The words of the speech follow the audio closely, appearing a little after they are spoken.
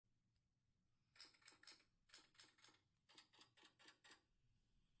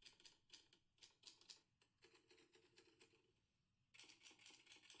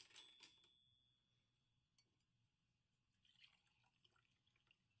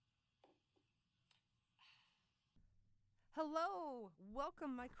Hello,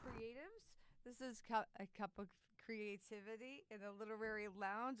 welcome my creatives. This is a Cuppa Creativity in a literary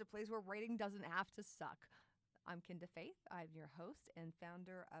lounge, a place where writing doesn't have to suck. I'm Kynda Faythe. I'm your host and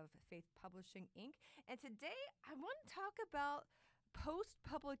founder of Faythe Publishing Inc. And today I want to talk about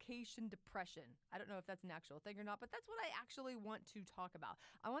post-publication depression. I don't know if that's an actual thing or not, but that's what I actually want to talk about.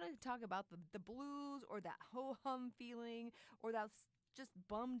 I want to talk about the blues or that ho-hum feeling or that just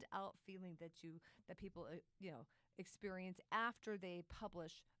bummed out feeling that people experience after they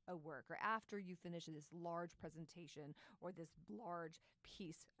publish a work or after you finish this large presentation or this large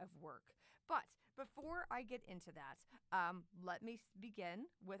piece of work. But before I get into that, let me begin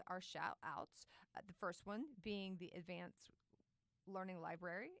with our shout outs. The first one being the Advanced Learning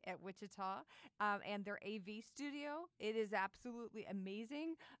Library at Wichita and their AV studio. It is absolutely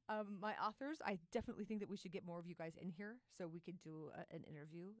amazing. My authors, I definitely think that we should get more of you guys in here so we could do an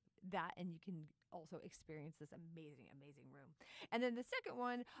interview and you can also experience this amazing room. And then the second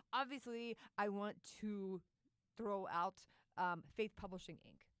one, obviously, I want to throw out Faythe Publishing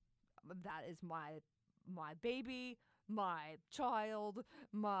Inc. That is my baby, my child,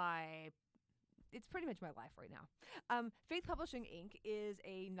 it's pretty much my life right now. Faythe Publishing Inc. is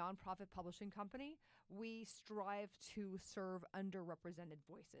a nonprofit publishing company. We strive to serve underrepresented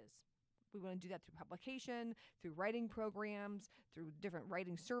voices. We want to do that through publication, through writing programs, through different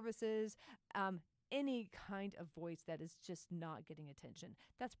writing services, any kind of voice that is just not getting attention.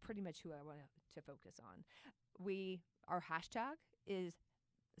 That's pretty much who I want to focus on. Our hashtag is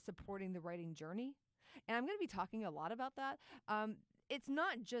supporting the writing journey. And I'm going to be talking a lot about that. It's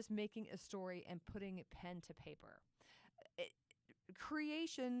not just making a story and putting pen to paper.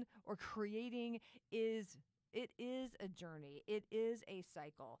 Creation or creating is a journey. It is a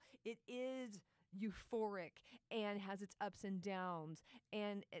cycle. It is euphoric and has its ups and downs,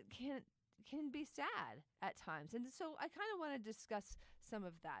 and it can be sad at times. And so I kind of want to discuss some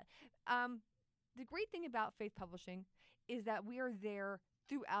of that. The great thing about Faythe Publishing is that we are there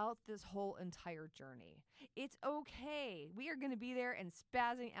throughout this whole entire journey. It's okay. We are going to be there and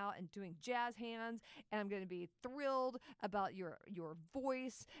spazzing out and doing jazz hands, and I'm going to be thrilled about your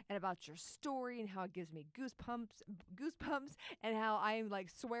voice and about your story and how it gives me goosebumps and how I'm like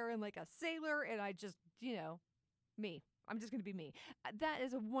swearing like a sailor and I just, me. I'm just going to be me. That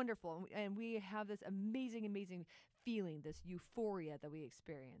is wonderful. And we have this amazing feeling, this euphoria that we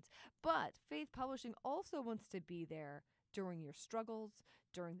experience. But Faythe Publishing also wants to be there during your struggles,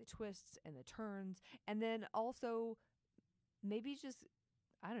 during the twists and the turns, and then also maybe just,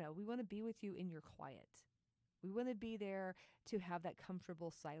 we want to be with you in your quiet. We want to be there to have that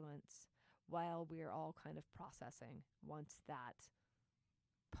comfortable silence while we're all kind of processing once that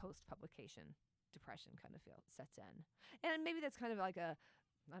post-publication depression kind of sets in. And maybe that's kind of like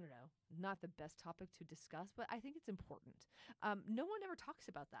not the best topic to discuss, but I think it's important. No one ever talks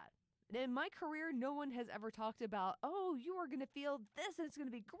about that. In my career, no one has ever talked about, oh, you are going to feel this and it's going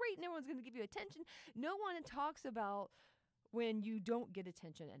to be great and everyone's going to give you attention. No one talks about when you don't get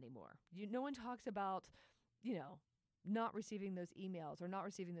attention anymore. No one talks about, not receiving those emails or not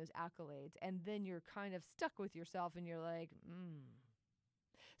receiving those accolades. And then you're kind of stuck with yourself and you're like,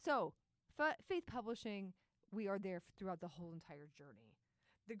 So, Faythe Publishing, we are there throughout the whole entire journey.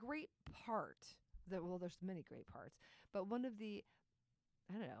 The great part, there's many great parts, but one of the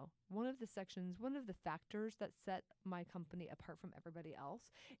sections, one of the factors that set my company apart from everybody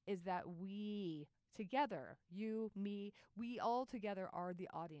else is that we together, you, me, we all together are the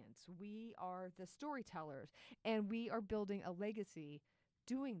audience. We are the storytellers, and we are building a legacy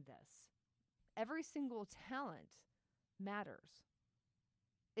doing this. Every single talent matters.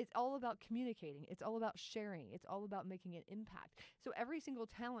 It's all about communicating. It's all about sharing. It's all about making an impact. So every single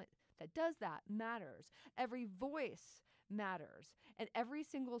talent that does that matters. Every voice matters. And every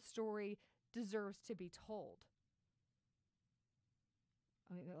single story deserves to be told.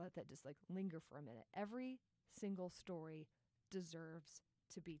 I'm going to let that just linger for a minute. Every single story deserves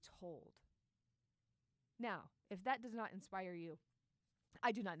to be told. Now, if that does not inspire you,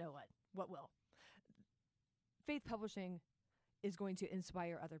 I do not know what will. Faythe Publishing is going to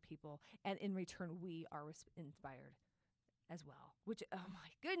inspire other people. And in return, we are inspired as well. Which, oh my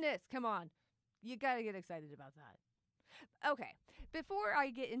goodness, come on. You got to get excited about that. Okay, before I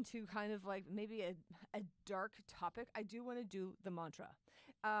get into kind of maybe a dark topic, I do want to do the mantra.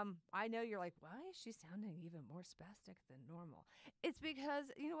 I know you're like, why is she sounding even more spastic than normal? It's because,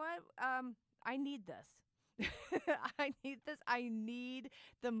 you know what? I need this. I need this. I need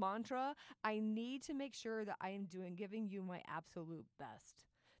the mantra. I need to make sure that I am giving you my absolute best.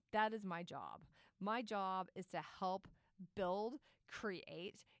 That is my job. My job is to help build,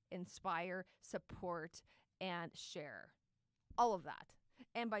 create, inspire, support, and share. all of that.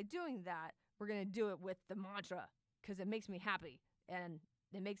 And by doing that, we're going to do it with the mantra because it makes me happy and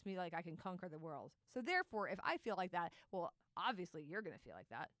it makes me like I can conquer the world. So therefore, if I feel like that, well, obviously you're going to feel like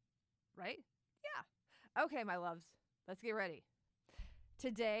that, right? Yeah. Okay, my loves, let's get ready.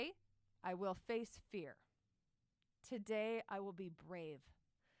 Today, I will face fear. Today, I will be brave.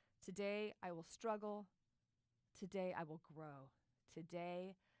 Today, I will struggle. Today, I will grow.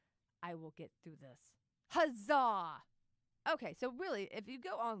 Today, I will get through this. Huzzah! Okay, so really, if you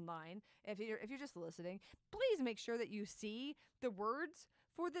go online, if you're just listening, please make sure that you see the words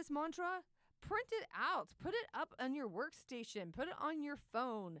for this mantra. Print it out. Put it up on your workstation. Put it on your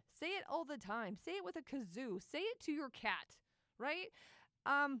phone. Say it all the time. Say it with a kazoo. Say it to your cat, right?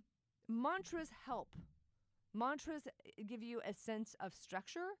 Mantras help. Mantras give you a sense of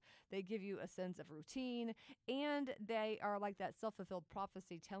structure. They give you a sense of routine, and they are like that self-fulfilled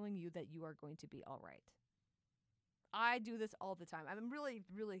prophecy telling you that you are going to be all right. I do this all the time. I'm really,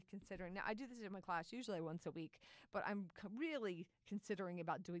 really considering. Now, I do this in my class usually once a week, but I'm really considering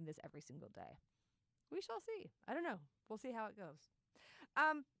about doing this every single day. We shall see. I don't know. We'll see how it goes.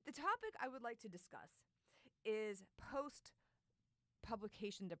 The topic I would like to discuss is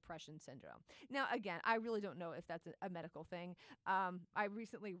post-publication depression syndrome. Now, again, I really don't know if that's a medical thing. I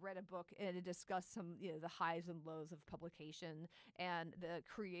recently read a book and it discussed some, the highs and lows of publication and the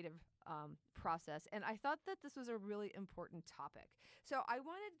creative process. And I thought that this was a really important topic. So I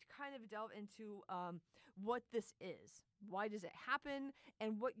wanted to kind of delve into what this is, why does it happen,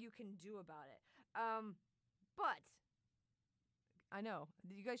 and what you can do about it. But I know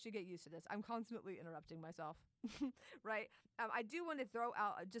you guys should get used to this. I'm constantly interrupting myself, right? I do want to throw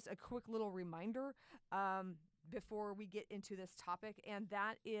out just a quick little reminder before we get into this topic, and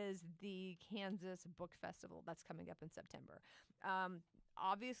that is the Kansas Book Festival that's coming up in September.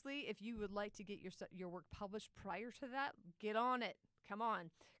 Obviously, if you would like to get your work published prior to that, get on it. Come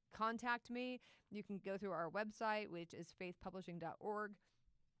on. Contact me. You can go through our website, which is faithpublishing.org.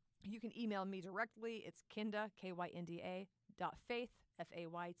 You can email me directly. It's Kynda, Kynda, .Faythe,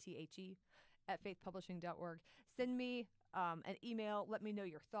 Faythe, at faithpublishing.org. Send me an email. Let me know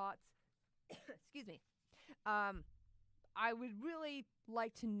your thoughts. Excuse me. I would really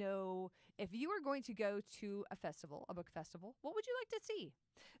like to know if you are going to go to a festival, a book festival, what would you like to see?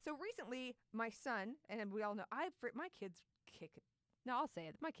 So recently, my son, and we all know, my kids kick, no, I'll say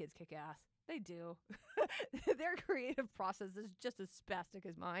it, my kids kick ass. They do. Their creative process is just as spastic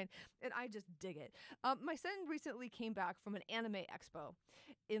as mine, and I just dig it. My son recently came back from an anime expo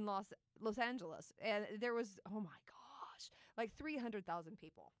in Los Angeles, and there was, oh my gosh, like 300,000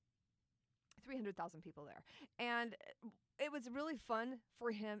 people. 300,000 people there. And it was really fun for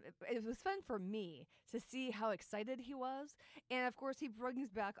him. It was fun for me to see how excited he was. And of course, he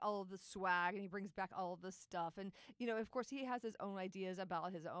brings back all of the swag and he brings back all of the stuff. And, of course, he has his own ideas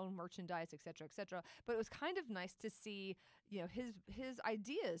about his own merchandise, et cetera, et cetera. But it was kind of nice to see, his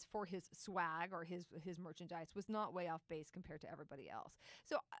ideas for his swag or his merchandise was not way off base compared to everybody else.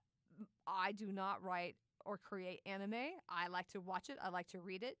 So I do not write or create anime. I like to watch it. I like to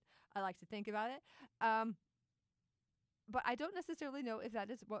read it. I like to think about it. But I don't necessarily know if that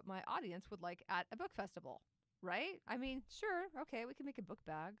is what my audience would like at a book festival, right? I mean, sure, okay, we can make a book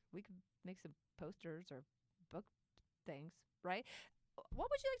bag. We can make some posters or book things, right? What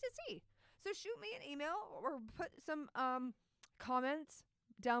would you like to see? So shoot me an email or put some comments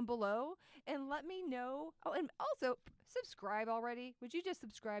down below and let me know. Oh, and also subscribe already. Would you just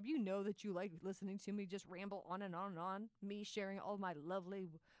subscribe? You know that you like listening to me just ramble on and on and on, me sharing all my lovely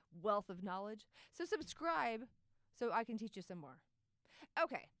wealth of knowledge. So subscribe so I can teach you some more.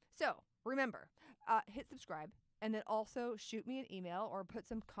 Okay, so remember, hit subscribe and then also shoot me an email or put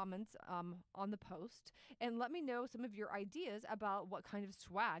some comments on the post and let me know some of your ideas about what kind of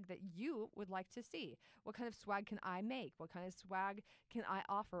swag that you would like to see. What kind of swag can I make? What kind of swag can I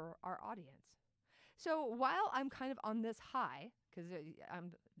offer our audience? So while I'm kind of on this high, because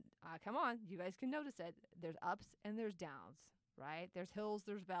come on, you guys can notice it. There's ups and there's downs, right? There's hills,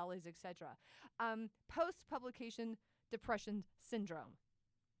 there's valleys, etc. Post-publication depression syndrome.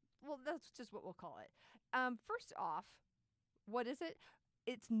 Well, that's just what we'll call it. First off, what is it?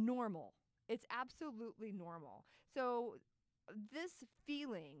 It's normal. It's absolutely normal. So this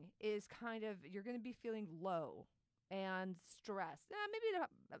feeling is kind of, you're going to be feeling low and stressed.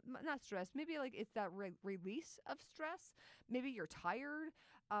 Maybe not stressed. Maybe like it's that release of stress. Maybe you're tired,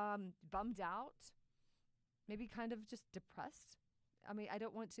 bummed out, maybe kind of just depressed. I mean, I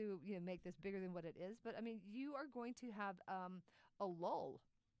don't want to make this bigger than what it is, but I mean, you are going to have a lull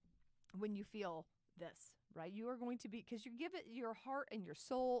when you feel this, right? You are going to be, because you give it your heart and your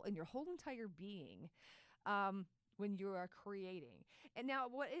soul and your whole entire being when you are creating. And now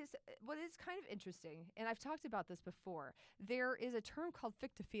what is kind of interesting, and I've talked about this before, there is a term called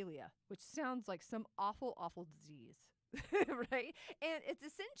fictophilia, which sounds like some awful, awful disease. Right? And it's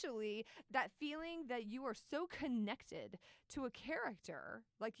essentially that feeling that you are so connected to a character,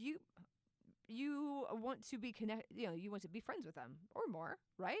 like you want to be you want to be friends with them or more,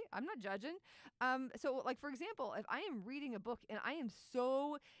 right? I'm not judging. So like, for example, if I am reading a book and I am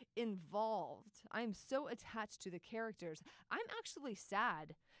so involved, I am so attached to the characters, I'm actually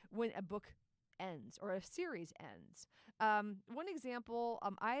sad when a book ends or a series ends. One example,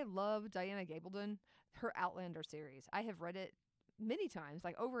 I love Diana Gabaldon, her Outlander series. I have read it many times,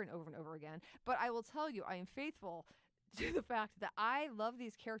 like over and over and over again. But I will tell you, I am faithful to the fact that I love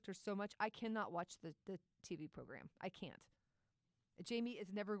these characters so much, I cannot watch the TV program. I can't. Jamie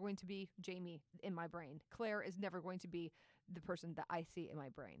is never going to be Jamie in my brain. Claire is never going to be the person that I see in my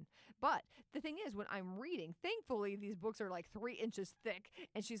brain. But the thing is, when I'm reading, thankfully these books are like 3 inches thick,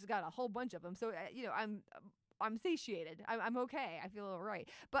 and she's got a whole bunch of them. So I'm satiated. I'm okay. I feel all right.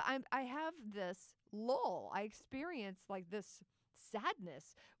 But I have this lull. I experience like this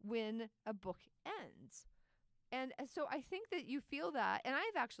sadness when a book ends. And so I think that you feel that, and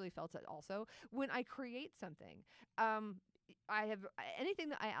I've actually felt it also when I create something. I have anything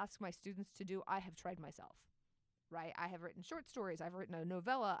that I ask my students to do, I have tried myself. Right? I have written short stories. I've written a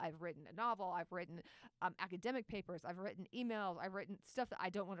novella. I've written a novel. I've written academic papers. I've written emails. I've written stuff that I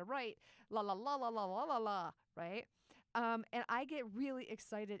don't want to write. La la la la la la la la. Right? And I get really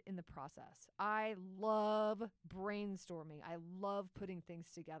excited in the process. I love brainstorming. I love putting things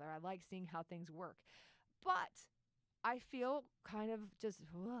together. I like seeing how things work. But I feel kind of just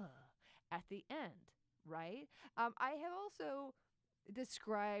at the end, right? I have also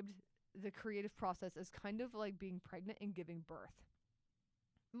described the creative process as kind of like being pregnant and giving birth.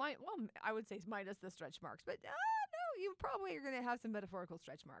 I would say minus the stretch marks, but no, you probably are going to have some metaphorical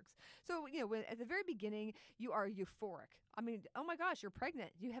stretch marks. So, when at the very beginning, you are euphoric. I mean, oh my gosh, you're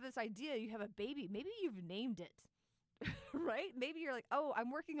pregnant. You have this idea. You have a baby. Maybe you've named it, right? Maybe you're like, oh,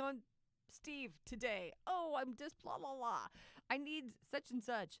 I'm working on Steve today. Oh, I'm just blah, blah, blah. I need such and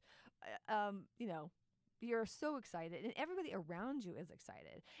such. You're so excited, and everybody around you is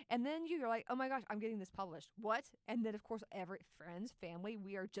excited. And then you're like, oh my gosh, I'm getting this published. What? And then, of course, friends, family,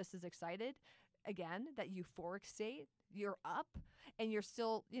 we are just as excited. Again, that euphoric state. You're up, and you're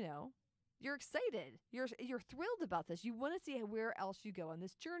still, you're excited. You're thrilled about this. You want to see where else you go on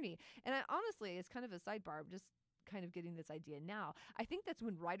this journey. And honestly, it's kind of a sidebar. I'm just kind of getting this idea now. I think that's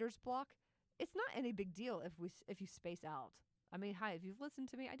when writer's block. It's not any big deal if you space out. I mean, hi, if you've listened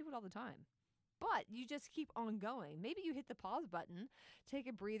to me, I do it all the time. But you just keep on going. Maybe you hit the pause button, take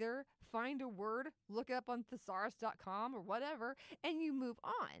a breather, find a word, look it up on thesaurus.com or whatever, and you move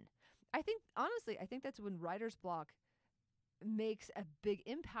on. I think that's when writer's block makes a big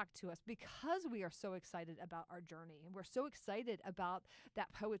impact to us, because we are so excited about our journey, and we're so excited about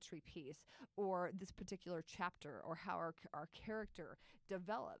that poetry piece or this particular chapter or how our character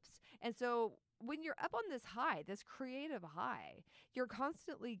develops. And so when you're up on this high, this creative high, you're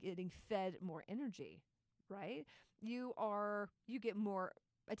constantly getting fed more energy, right? You get more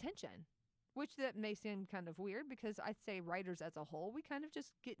attention, which that may seem kind of weird, because I'd say writers as a whole, we kind of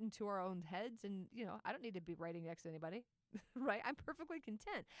just get into our own heads, and I don't need to be writing next to anybody. Right? I'm perfectly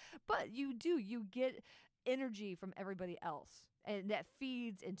content. But you get energy from everybody else, and that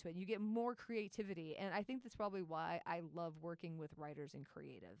feeds into it. You get more creativity. And I think that's probably why I love working with writers and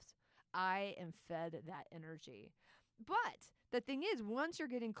creatives. I am fed that energy. But the thing is, once you're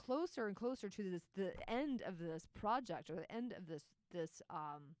getting closer and closer to the end of this project, or the end of this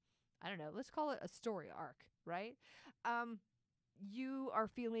I don't know, let's call it a story arc, right? You are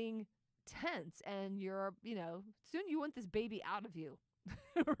feeling tense, and you're, soon you want this baby out of you,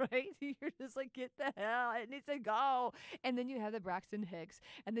 right? You're just like, get the hell, it needs to go. And then you have the Braxton Hicks,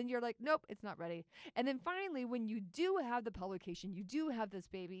 and then you're like, nope, it's not ready. And then finally, when you do have the publication, you do have this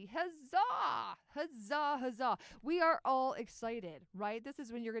baby, huzzah, huzzah, huzzah. We are all excited, right? This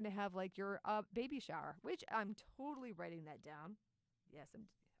is when you're going to have like your baby shower, which I'm totally writing that down. Yes,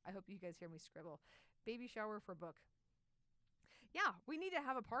 I hope you guys hear me scribble. Baby shower for book. Yeah, we need to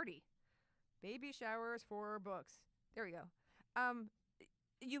have a party. Baby showers for books. There we go.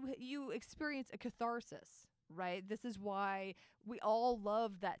 You experience a catharsis, right? This is why we all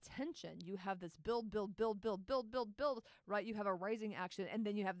love that tension. You have this build, right? You have a rising action, and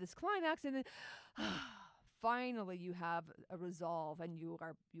then you have this climax, and then finally you have a resolve, and you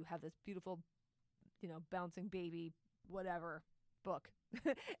have this beautiful, bouncing baby, whatever book,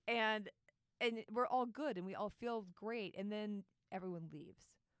 and we're all good, and we all feel great, and then everyone leaves.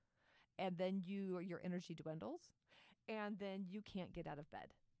 And then your energy dwindles, and then you can't get out of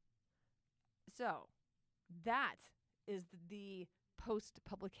bed. So that is the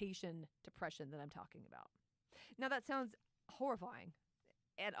post-publication depression that I'm talking about. Now that sounds horrifying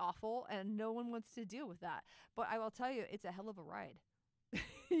and awful, and no one wants to deal with that. But I will tell you, it's a hell of a ride.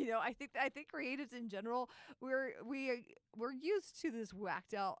 I think creatives in general, we're used to this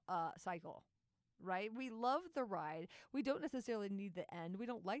whacked out cycle, right? We love the ride. We don't necessarily need the end. We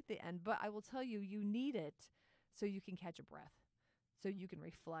don't like the end, but I will tell you, you need it so you can catch a breath, so you can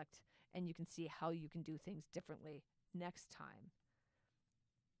reflect, and you can see how you can do things differently next time.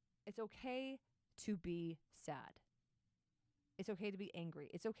 It's okay to be sad. It's okay to be angry.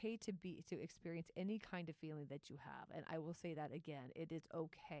 It's okay to experience any kind of feeling that you have. And I will say that again, it is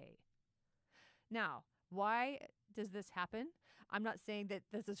okay. Now, why does this happen? I'm not saying that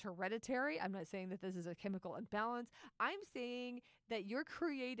this is hereditary. I'm not saying that this is a chemical imbalance. I'm saying that your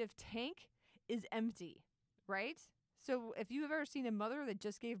creative tank is empty, right? So if you've ever seen a mother that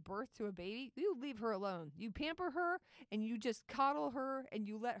just gave birth to a baby, you leave her alone. You pamper her and you just coddle her and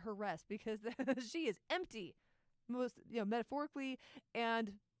you let her rest because she is empty, most metaphorically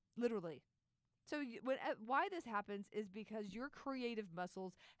and literally. So why this happens is because your creative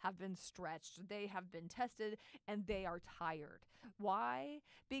muscles have been stretched, they have been tested, and they are tired. Why?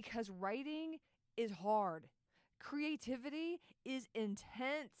 Because writing is hard. Creativity is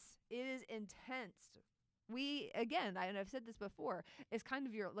intense. It is intense. And I've said this before, it's kind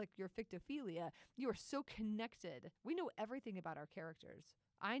of your fictophilia. You are so connected. We know everything about our characters.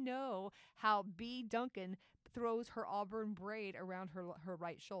 I know how B. Duncan throws her auburn braid around her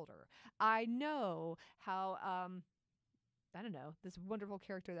right shoulder. I know how, this wonderful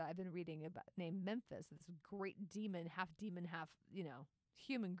character that I've been reading about named Memphis, this great demon, half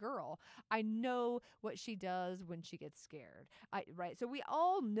human girl. I know what she does when she gets scared. Right? So we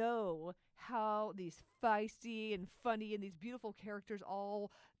all know how these feisty and funny and these beautiful characters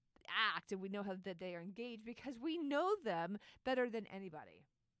all act, and we know how that they are engaged because we know them better than anybody.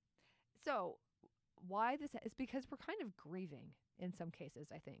 So why this is because we're kind of grieving in some cases,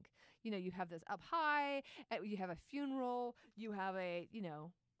 I think. You have this up high, you have a funeral, you have a,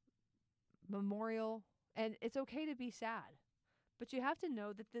 memorial, and it's okay to be sad. But you have to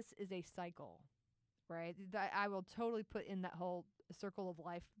know that this is a cycle, right? I will totally put in that whole circle of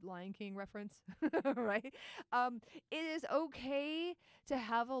life Lion King reference, right? It is okay to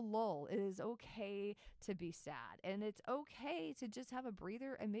have a lull. It is okay to be sad. And it's okay to just have a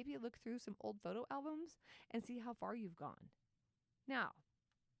breather and maybe look through some old photo albums and see how far you've gone. Now,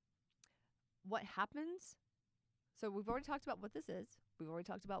 what happens? So we've already talked about what this is. We've already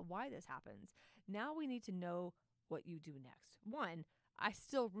talked about why this happens. Now we need to know what you do next. One, I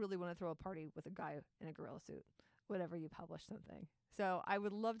still really want to throw a party with a guy in a gorilla suit whenever you publish something. So I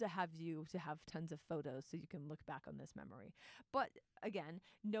would love to have you to have tons of photos so you can look back on this memory. But again,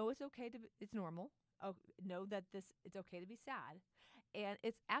 know it's okay it's normal. Know that it's okay to be sad. And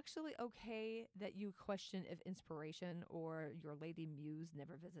it's actually okay that you question if inspiration or your lady muse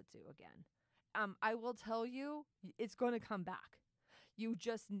never visits you again. I will tell you, it's going to come back. You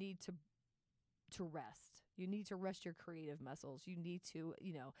just need to rest. You need to rest your creative muscles. You need to,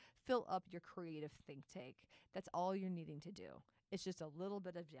 fill up your creative think tank. That's all you're needing to do. It's just a little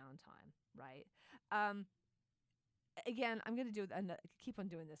bit of downtime, right? Again, I'm going to keep on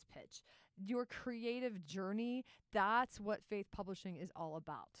doing this pitch. Your creative journey, that's what Faythe Publishing is all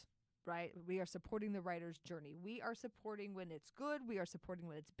about, right? We are supporting the writer's journey. We are supporting when it's good. We are supporting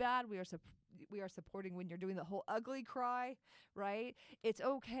when it's bad. We are supporting when you're doing the whole ugly cry, right? It's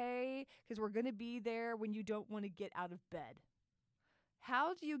okay because we're going to be there when you don't want to get out of bed.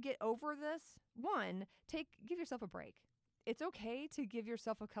 How do you get over this? One, give yourself a break. It's okay to give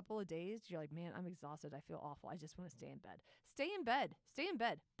yourself a couple of days. You're like, man, I'm exhausted. I feel awful. I just want to stay in bed. Stay in bed. Stay in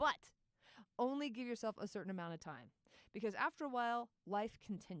bed. But only give yourself a certain amount of time. Because after a while, life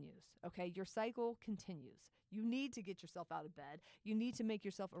continues, okay? Your cycle continues. You need to get yourself out of bed. You need to make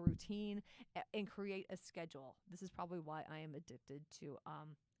yourself a routine and create a schedule. This is probably why I am addicted to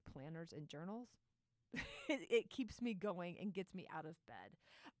planners and journals. It keeps me going and gets me out of bed.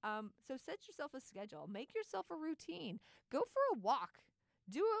 So set yourself a schedule. Make yourself a routine. Go for a walk.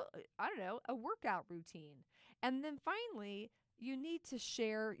 Do a workout routine. And then finally, you need to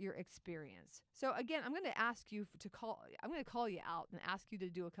share your experience. So again, I'm going to ask you I'm going to call you out and ask you to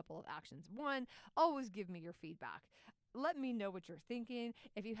do a couple of actions. One, always give me your feedback. Let me know what you're thinking.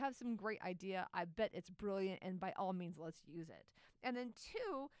 If you have some great idea, I bet it's brilliant, and by all means, let's use it. And then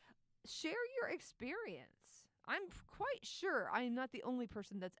two, share your experience. I'm quite sure I'm not the only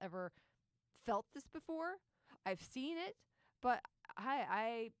person that's ever felt this before. I've seen it, but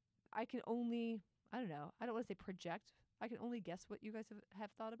I can only I don't know. I don't want to say project. I can only guess what you guys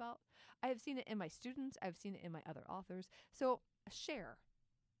have thought about. I have seen it in my students. I've seen it in my other authors. So share,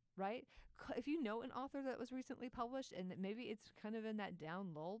 right? If you know an author that was recently published and that maybe it's kind of in that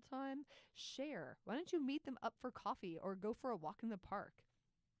down lull time, share. Why don't you meet them up for coffee or go for a walk in the park?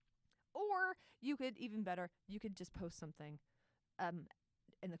 Or you could, even better, you could just post something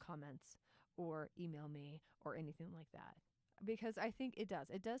in the comments or email me or anything like that. Because I think it does.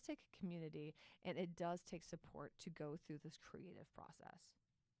 It does take a community and it does take support to go through this creative process.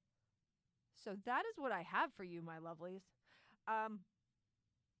 So that is what I have for you, my lovelies.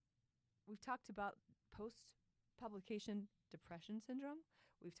 We've talked about post-publication depression syndrome.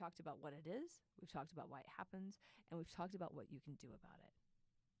 We've talked about what it is. We've talked about why it happens. And we've talked about what you can do about it.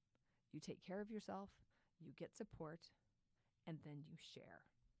 You take care of yourself, you get support, and then you share.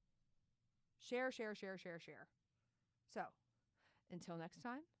 Share, share, share, share, share. So, until next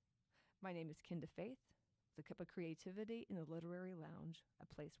time, my name is Kynda Faythe, the Cuppa Creativity in the Literary Lounge,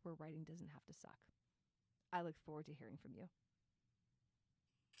 a place where writing doesn't have to suck. I look forward to hearing from you.